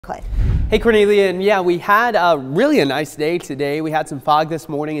Clay. Hey Cornelia, and yeah, we had really a nice day today. We had some fog this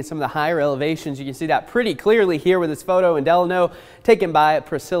morning in some of the higher elevations. You can see that pretty clearly here with this photo in Delano taken by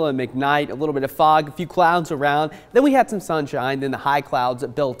Priscilla McKnight. A little bit of fog, a few clouds around. Then we had some sunshine, then the high clouds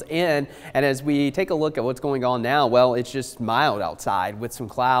built in. And as we take a look at what's going on now, well, it's just mild outside with some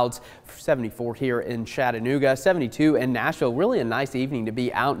clouds. 74 here in Chattanooga, 72 in Nashville. Really a nice evening to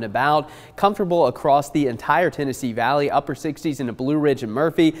be out and about. Comfortable across the entire Tennessee Valley. Upper 60s in the Blue Ridge and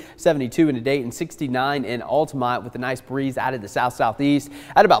Murphy. 72 in Dayton, 69 in Altamont with a nice breeze out of the south-southeast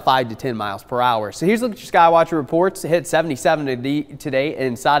at about 5 to 10 miles per hour. So here's a look at your Skywatcher reports. It hit 77 today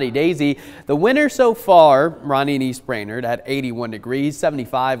in Soddy Daisy. The winter so far, Ronnie and East Brainerd at 81 degrees.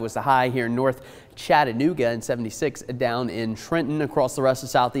 75 was the high here in North Chattanooga and 76 down in Trenton. Across the rest of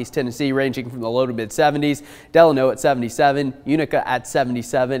southeast Tennessee ranging from the low to mid 70s. Delano at 77, Unica at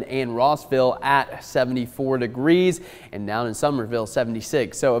 77, and Rossville at 74 degrees, and down in Summerville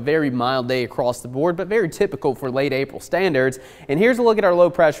 76. So a very mild day across the board, but very typical for late April standards. And here's a look at our low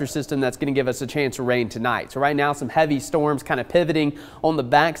pressure system that's going to give us a chance of rain tonight. So right now some heavy storms kind of pivoting on the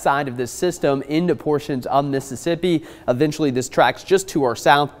backside of this system into portions of Mississippi. Eventually this tracks just to our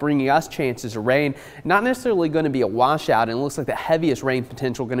south, bringing us chances of rain. Not necessarily going to be a washout, and it looks like the heaviest rain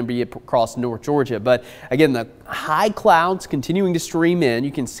potential going to be across North Georgia. But again, the high clouds continuing to stream in.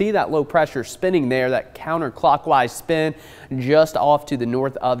 You can see that low pressure spinning there, that counterclockwise spin just off to the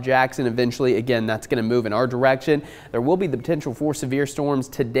north of Jackson. Eventually, again, that's going to move in our direction. There will be the potential for severe storms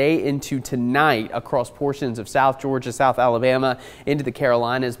today into tonight across portions of South Georgia, South Alabama, into the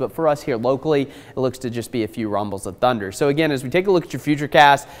Carolinas. But for us here locally, it looks to just be a few rumbles of thunder. So again, as we take a look at your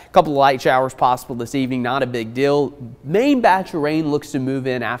futurecast, a couple of light showers possible this evening, not a big deal. Main batch of rain looks to move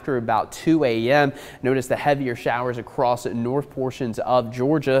in after about 2 a.m. Notice the heavier showers across north portions of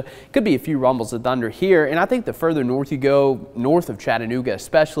Georgia. Could be a few rumbles of thunder here, and I think the further north you go, north of Chattanooga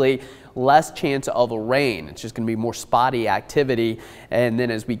especially, less chance of a rain. It's just going to be more spotty activity. And then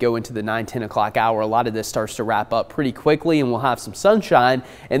as we go into the 9-10 o'clock hour, a lot of this starts to wrap up pretty quickly, and we'll have some sunshine,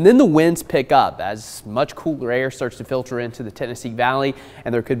 and then the winds pick up as much cooler air starts to filter into the Tennessee Valley,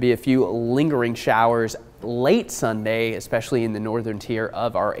 and there could be a few lingering showers late Sunday, especially in the northern tier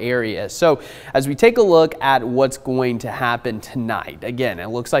of our area. So as we take a look at what's going to happen tonight, again, it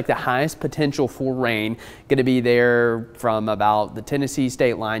looks like the highest potential for rain going to be there from about the Tennessee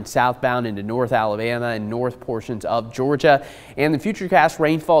state line southbound into North Alabama and north portions of Georgia. And the futurecast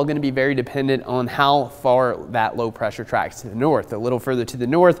rainfall going to be very dependent on how far that low pressure tracks to the north. A little further to the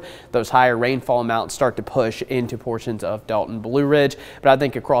north, those higher rainfall amounts start to push into portions of Dalton, Blue Ridge. But I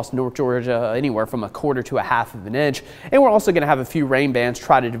think across North Georgia, anywhere from a quarter to a half of an inch. And we're also going to have a few rain bands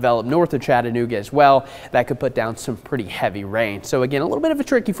try to develop north of Chattanooga as well. That could put down some pretty heavy rain. So again, a little bit of a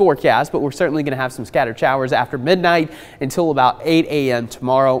tricky forecast, but we're certainly going to have some scattered showers after midnight until about 8 a.m.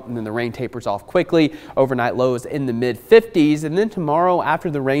 tomorrow. And then the rain tapers off quickly. Overnight lows in the mid 50s. And then tomorrow, after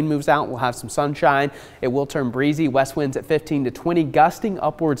the rain moves out, we'll have some sunshine. It will turn breezy. West winds at 15 to 20, gusting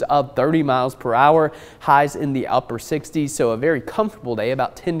upwards of 30 miles per hour. Highs in the upper 60s. So a very comfortable day,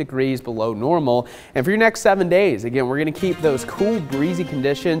 about 10 degrees below normal. And for your next 7 days, again, we're going to keep those cool, breezy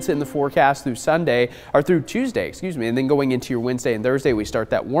conditions in the forecast through Tuesday, and then going into your Wednesday and Thursday, we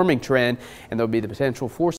start that warming trend, and there'll be the potential for